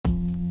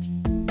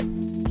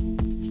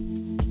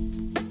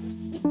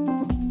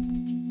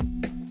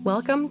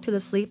Welcome to the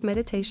Sleep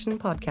Meditation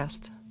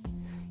Podcast.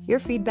 Your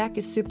feedback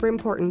is super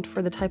important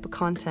for the type of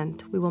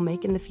content we will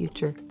make in the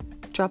future.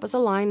 Drop us a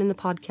line in the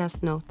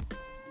podcast notes.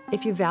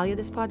 If you value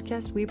this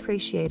podcast, we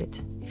appreciate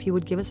it if you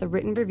would give us a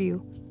written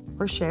review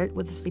or share it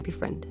with a sleepy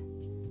friend.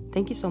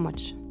 Thank you so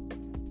much.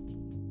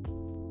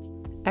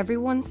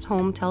 Everyone's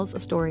home tells a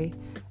story,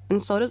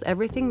 and so does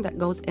everything that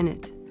goes in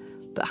it.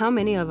 But how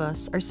many of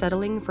us are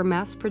settling for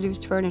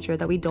mass-produced furniture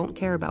that we don't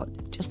care about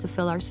just to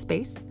fill our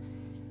space?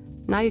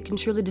 Now you can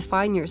truly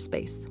define your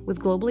space with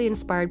globally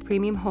inspired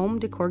premium home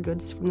decor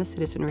goods from the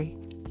Citizenry.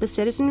 The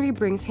Citizenry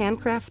brings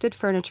handcrafted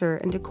furniture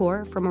and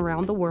decor from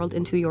around the world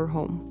into your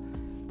home.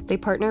 They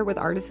partner with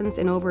artisans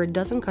in over a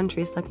dozen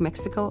countries like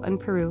Mexico and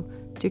Peru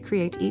to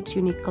create each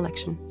unique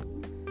collection.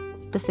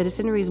 The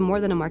Citizenry is more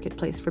than a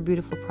marketplace for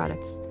beautiful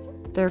products.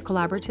 They're a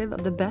collaborative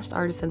of the best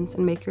artisans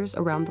and makers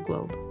around the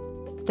globe.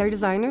 Their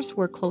designers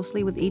work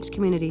closely with each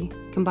community,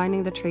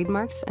 combining the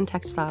trademarks and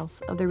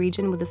textiles of the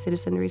region with the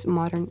Citizenry's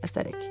modern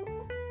aesthetic.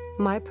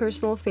 My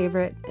personal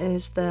favorite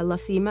is the La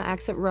Cima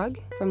accent rug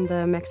from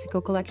the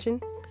Mexico collection.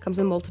 It comes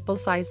in multiple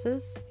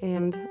sizes,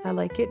 and I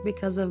like it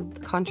because of the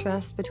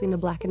contrast between the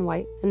black and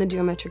white and the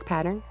geometric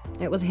pattern.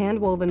 It was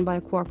hand-woven by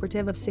a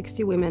cooperative of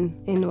 60 women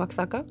in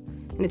Oaxaca,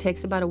 and it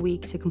takes about a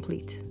week to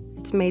complete.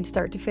 It's made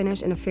start to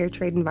finish in a fair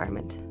trade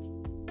environment.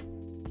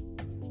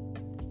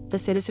 The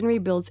Citizenry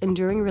builds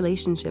enduring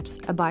relationships,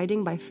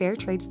 abiding by fair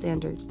trade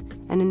standards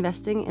and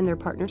investing in their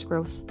partners'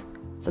 growth,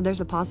 so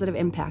there's a positive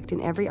impact in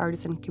every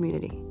artisan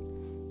community.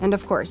 And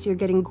of course, you're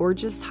getting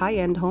gorgeous,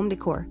 high-end home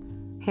decor,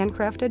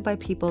 handcrafted by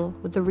people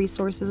with the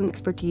resources and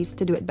expertise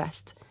to do it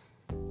best.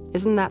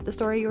 Isn't that the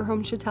story your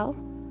home should tell?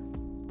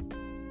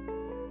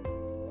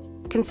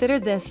 Consider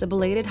this a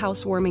belated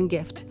housewarming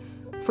gift.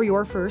 For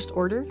your first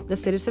order, the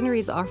Citizenry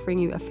is offering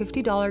you a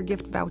 $50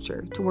 gift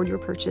voucher toward your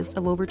purchase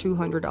of over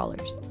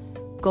 $200.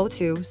 Go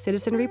to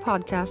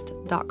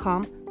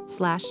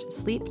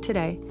citizenrypodcast.com/sleep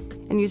today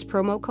and use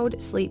promo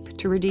code SLEEP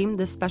to redeem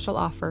this special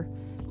offer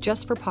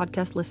just for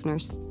podcast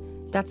listeners.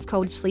 That's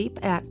code SLEEP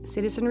at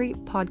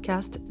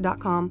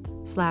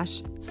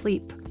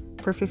citizenrypodcast.com/sleep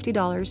for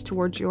 $50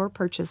 towards your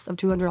purchase of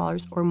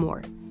 $200 or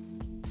more.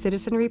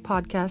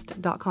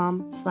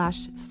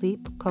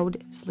 citizenrypodcast.com/sleep,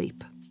 code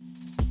SLEEP.